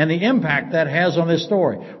 And the impact that has on this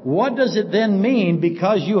story. What does it then mean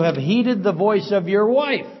because you have heeded the voice of your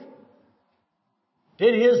wife?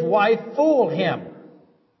 Did his wife fool him?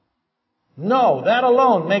 No, that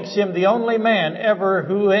alone makes him the only man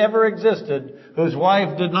who ever existed whose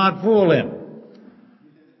wife did not fool him.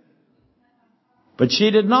 But she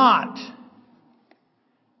did not.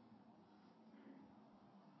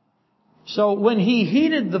 So when he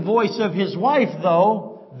heeded the voice of his wife,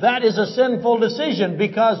 though, that is a sinful decision,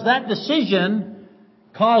 because that decision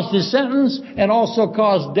caused his sentence and also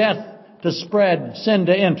caused death to spread, sin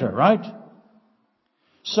to enter, right?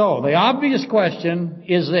 So the obvious question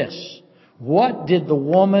is this: what did the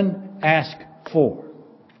woman ask for?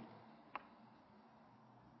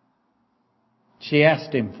 She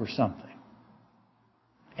asked him for something.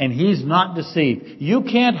 And he's not deceived. You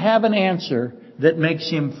can't have an answer that makes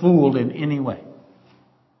him fooled in any way,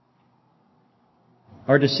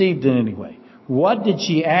 or deceived in any way. What did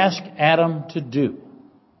she ask Adam to do?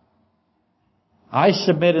 I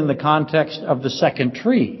submit in the context of the second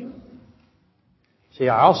tree. See,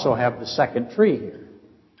 I also have the second tree here.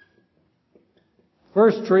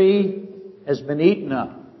 First tree has been eaten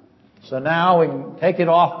up. So now we can take it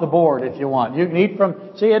off the board if you want. You can eat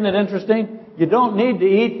from, see, isn't it interesting? You don't need to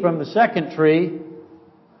eat from the second tree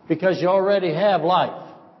because you already have life.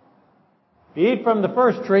 If you eat from the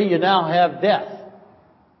first tree, you now have death.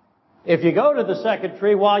 If you go to the second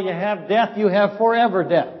tree while you have death, you have forever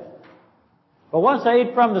death. But once I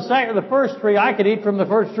eat from the first tree, I could eat from the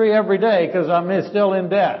first tree every day because I'm still in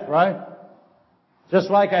death, right? Just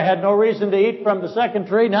like I had no reason to eat from the second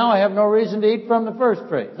tree, now I have no reason to eat from the first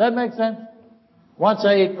tree. Does that make sense? Once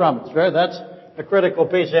I eat from it, that's a critical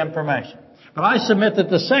piece of information. But I submit that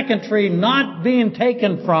the second tree not being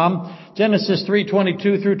taken from Genesis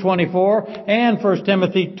 3:22 through 24 and 1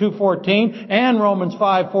 Timothy 2:14 and Romans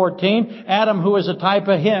 5:14, Adam, who is a type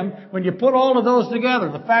of him, when you put all of those together,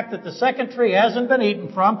 the fact that the second tree hasn't been eaten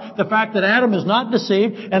from, the fact that Adam is not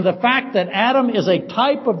deceived, and the fact that Adam is a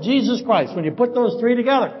type of Jesus Christ, when you put those three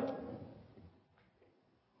together,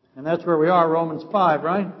 and that's where we are, Romans 5,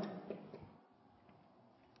 right?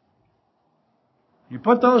 You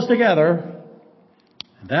put those together,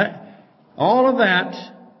 all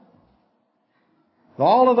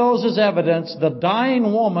of those is evidence. The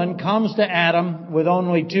dying woman comes to Adam with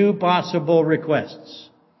only two possible requests.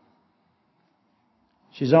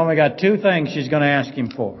 She's only got two things she's going to ask him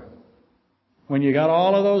for. When you got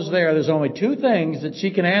all of those there's only two things that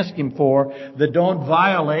she can ask him for that don't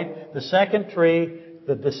violate the second tree,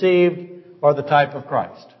 the deceived, or the type of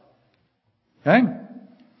Christ. Okay?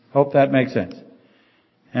 Hope that makes sense.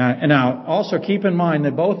 Now, also keep in mind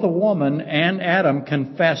that both the woman and Adam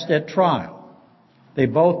confessed at trial. They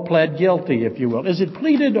both pled guilty, if you will. Is it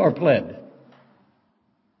pleaded or pled?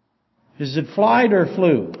 Is it flied or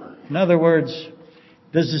flew? In other words,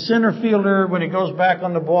 does the center fielder, when he goes back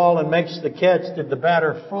on the ball and makes the catch, did the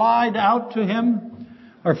batter fly out to him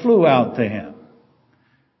or flew out to him?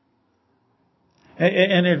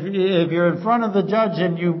 And if you're in front of the judge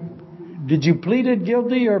and did you pleaded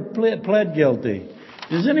guilty or pled guilty?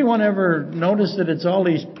 Does anyone ever notice that it's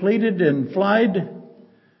always pleaded and flied?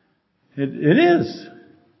 It is.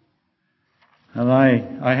 And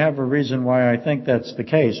I have a reason why I think that's the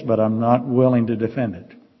case, but I'm not willing to defend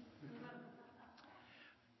it.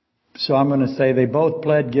 So I'm going to say they both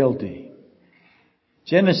pled guilty.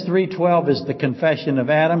 Genesis 3:12 is the confession of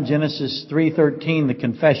Adam. Genesis 3:13, the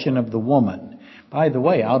confession of the woman. By the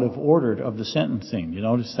way, out of order of the sentencing. You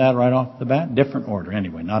notice that right off the bat? Different order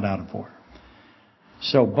anyway, not out of order.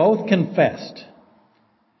 So both confessed.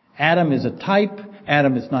 Adam is a type.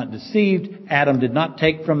 Adam is not deceived. Adam did not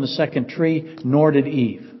take from the second tree, nor did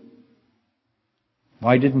Eve.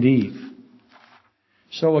 Why didn't Eve?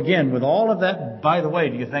 So again, with all of that, by the way,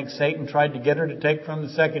 do you think Satan tried to get her to take from the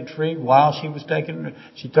second tree while she was taking?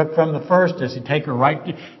 She took from the first. Does he take her right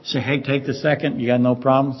to say, hey, take the second? You got no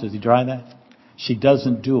problems? Does he try that? She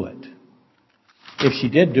doesn't do it. If she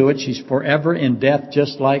did do it, she's forever in death,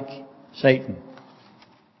 just like Satan.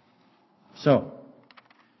 So,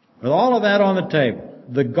 with all of that on the table,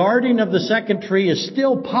 the guarding of the second tree is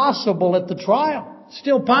still possible at the trial.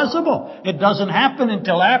 Still possible. It doesn't happen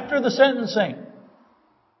until after the sentencing.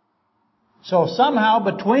 So somehow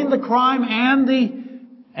between the crime and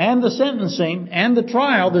the sentencing and the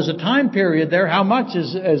trial, there's a time period there. How much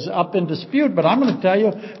is up in dispute, but I'm going to tell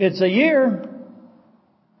you it's a year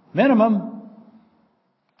minimum.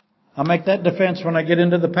 I'll make that defense when I get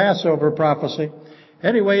into the Passover prophecy.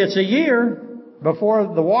 Anyway, it's a year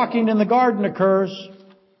before the walking in the garden occurs.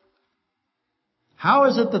 How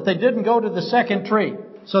is it that they didn't go to the second tree?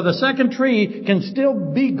 So the second tree can still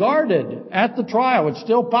be guarded at the trial. It's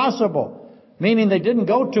still possible. Meaning they didn't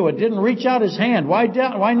go to it, didn't reach out his hand. Why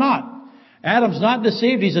not? Adam's not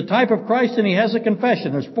deceived. He's a type of Christ and he has a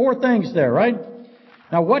confession. There's four things there, right?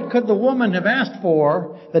 Now, what could the woman have asked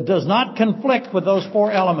for that does not conflict with those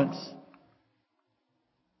four elements?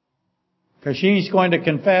 Because she's going to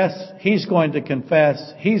confess, he's going to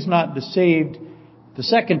confess, he's not deceived. The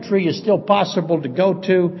second tree is still possible to go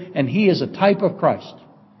to, and he is a type of Christ.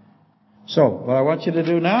 So, what I want you to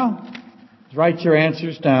do now is write your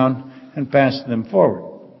answers down and pass them forward.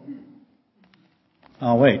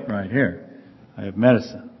 I'll wait right here. I have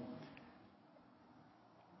medicine.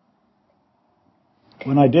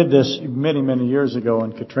 When I did this many, many years ago,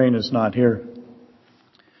 and Katrina's not here,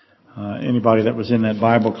 anybody that was in that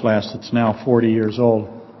Bible class that's now 40 years old,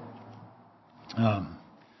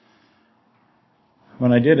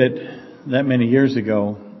 when I did it that many years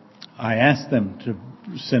ago, I asked them to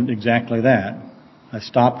send exactly that. I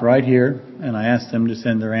stopped right here and I asked them to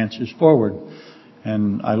send their answers forward.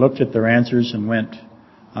 And I looked at their answers and went,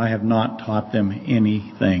 I have not taught them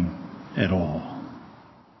anything at all.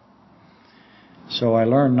 So I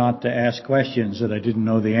learned not to ask questions that I didn't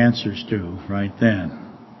know the answers to right then.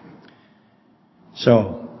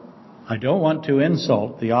 So I don't want to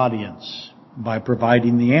insult the audience by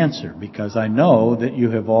providing the answer, because I know that you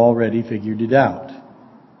have already figured it out.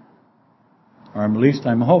 Or at least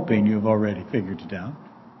I'm hoping you've already figured it out.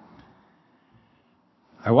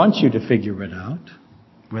 I want you to figure it out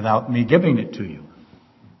without me giving it to you.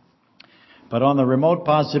 But on the remote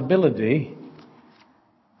possibility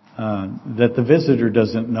that the visitor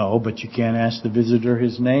doesn't know, but you can't ask the visitor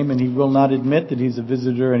his name, and he will not admit that he's a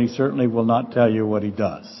visitor, and he certainly will not tell you what he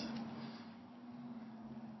does.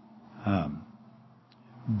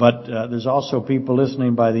 But there's also people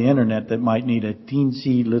listening by the internet that might need a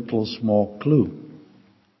teensy little small clue.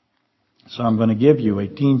 So I'm going to give you a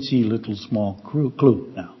teensy little small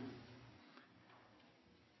clue now.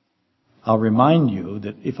 I'll remind you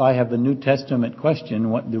that if I have a New Testament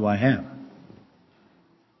question, what do I have?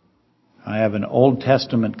 I have an Old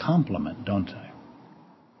Testament complement, don't I?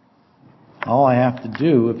 All I have to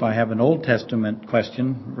do, if I have an Old Testament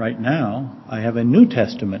question right now, I have a New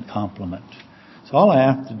Testament complement. So all I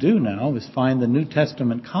have to do now is find the New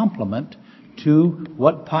Testament complement to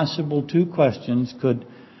what possible two questions could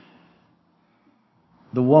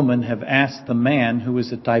the woman have asked the man who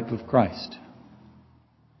is a type of Christ.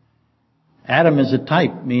 Adam as a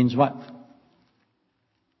type means what?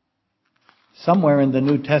 Somewhere in the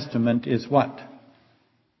New Testament is what?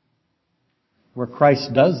 Where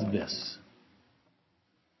Christ does this.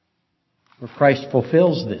 Where Christ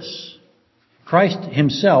fulfills this. Christ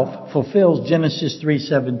himself fulfills Genesis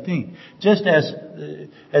 3:17. Just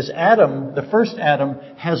as Adam, the first Adam,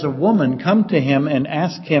 has a woman come to him and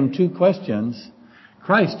ask him two questions,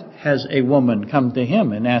 Christ has a woman come to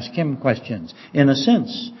him and ask him questions. In a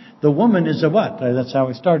sense, the woman is a what? That's how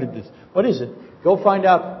we started this. What is it? Go find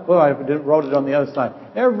out. Well, I wrote it on the other side.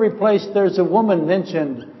 Every place there's a woman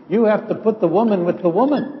mentioned, you have to put the woman with the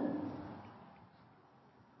woman.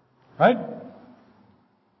 Right?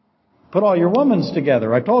 Put all your womans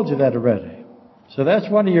together. I told you that already. So that's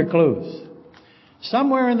one of your clues.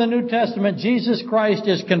 Somewhere in the New Testament, Jesus Christ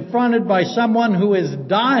is confronted by someone who is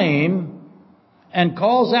dying and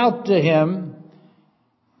calls out to him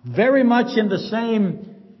very much in the same,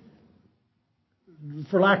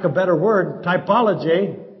 for lack of a better word,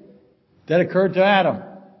 typology that occurred to Adam.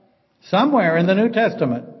 Somewhere in the New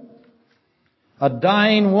Testament, a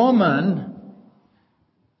dying woman,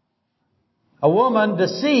 a woman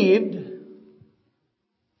deceived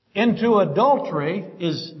into adultery.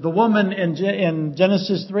 Is the woman in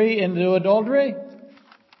Genesis 3 into adultery?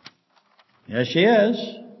 Yes, she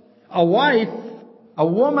is. A wife, a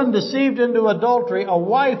woman deceived into adultery, a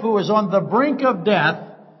wife who is on the brink of death,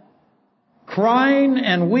 crying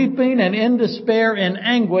and weeping and in despair and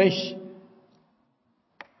anguish,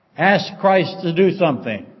 asks Christ to do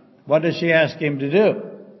something. What does she ask him to do?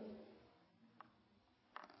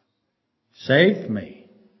 Save me.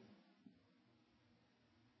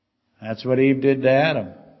 That's what Eve did to Adam.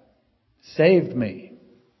 Saved me.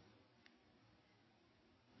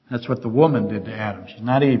 That's what the woman did to Adam. She's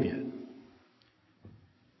not Eve yet.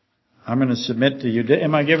 I'm going to submit to you.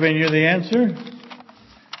 Am I giving you the answer?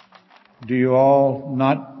 Do you all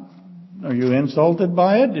not, are you insulted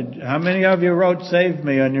by it? How many of you wrote save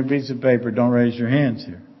me on your piece of paper? Don't raise your hands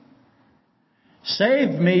here.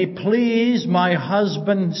 Save me, please, my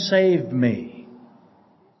husband, save me.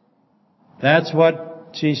 That's what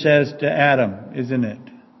she says to Adam, isn't it?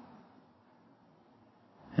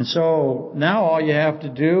 And so now all you have to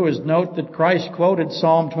do is note that Christ quoted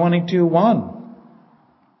Psalm 22:1.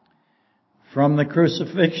 From the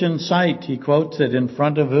crucifixion site, he quotes it in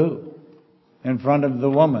front of who? In front of the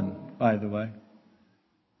woman, by the way.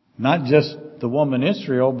 Not just the woman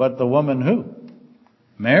Israel, but the woman who?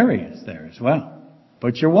 Mary is there as well.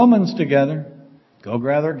 Put your womans together. Go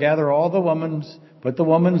gather all the womans. Put the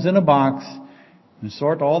womans in a box. And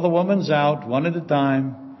sort all the womans out one at a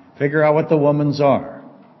time. Figure out what the womans are.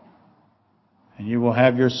 And you will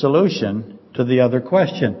have your solution to the other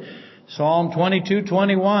question. Psalm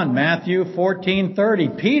 22:21, Matthew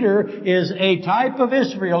 14:30. Peter is a type of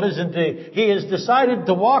Israel, isn't he? He has decided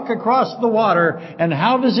to walk across the water, and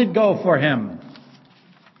how does it go for him?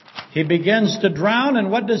 He begins to drown, and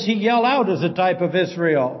what does he yell out as a type of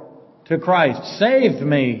Israel to Christ? Save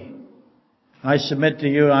me. I submit to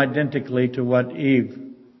you identically to what Eve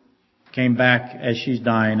came back as she's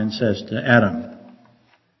dying and says to Adam.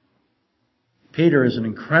 Peter is an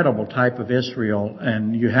incredible type of Israel,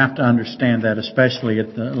 and you have to understand that, especially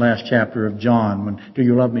at the last chapter of John, when, do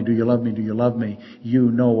you love me, do you love me, do you love me? You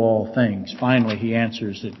know all things. Finally, he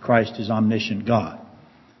answers that Christ is omniscient God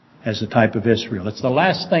as a type of Israel. It's the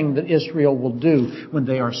last thing that Israel will do when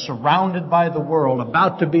they are surrounded by the world,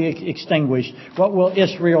 about to be extinguished. What will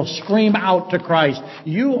Israel scream out to Christ?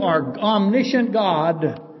 You are omniscient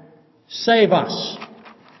God, save us.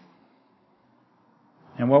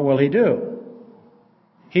 And what will he do?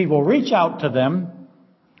 He will reach out to them,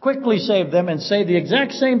 quickly save them, and say the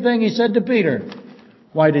exact same thing he said to Peter.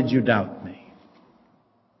 Why did you doubt me?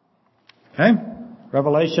 Okay?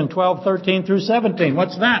 Revelation 12:13 through 17.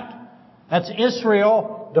 What's that? That's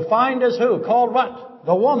Israel defined as who? Called what?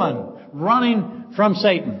 The woman running from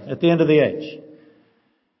Satan at the end of the age.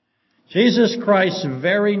 Jesus Christ's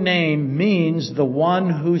very name means the one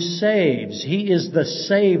who saves. He is the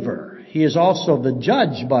saver. He is also the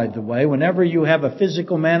judge, by the way. Whenever you have a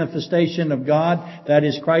physical manifestation of God, that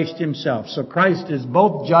is Christ himself. So Christ is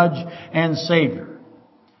both judge and savior.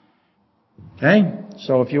 Okay?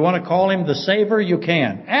 So if you want to call him the savior, you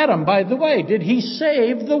can. Adam, by the way, did he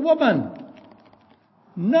save the woman?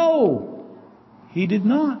 No, he did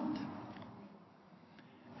not.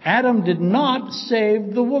 Adam did not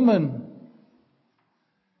save the woman.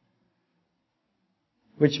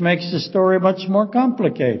 Which makes the story much more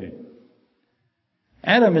complicated.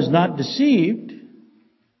 Adam is not deceived.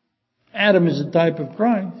 Adam is a type of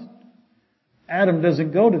Christ. Adam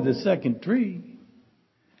doesn't go to the second tree.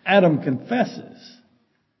 Adam confesses.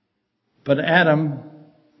 But Adam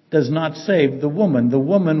does not save the woman. The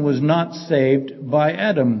woman was not saved by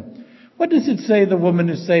Adam. What does it say the woman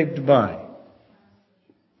is saved by?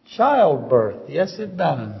 Childbirth. Yes, it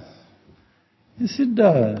does. Yes, it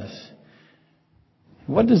does.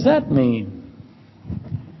 What does that mean?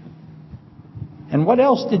 And what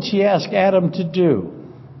else did she ask Adam to do?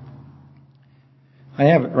 I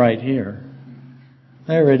have it right here.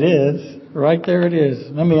 There it is. Right there it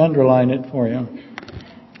is. Let me underline it for you.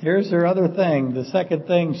 Here's her other thing, the second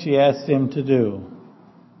thing she asked him to do.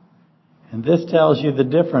 And this tells you the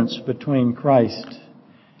difference between Christ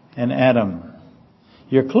and Adam.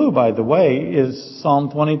 Your clue, by the way, is Psalm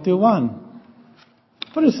 22:1.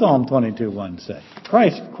 What does Psalm 22:1 say?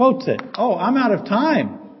 Christ quotes it. Oh, I'm out of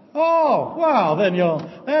time. Oh, well, then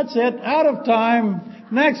that's it. Out of time.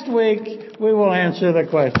 Next week, we will answer the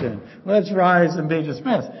question. Let's rise and be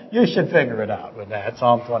dismissed. You should figure it out with that.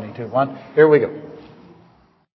 Psalm 22:1. Here we go.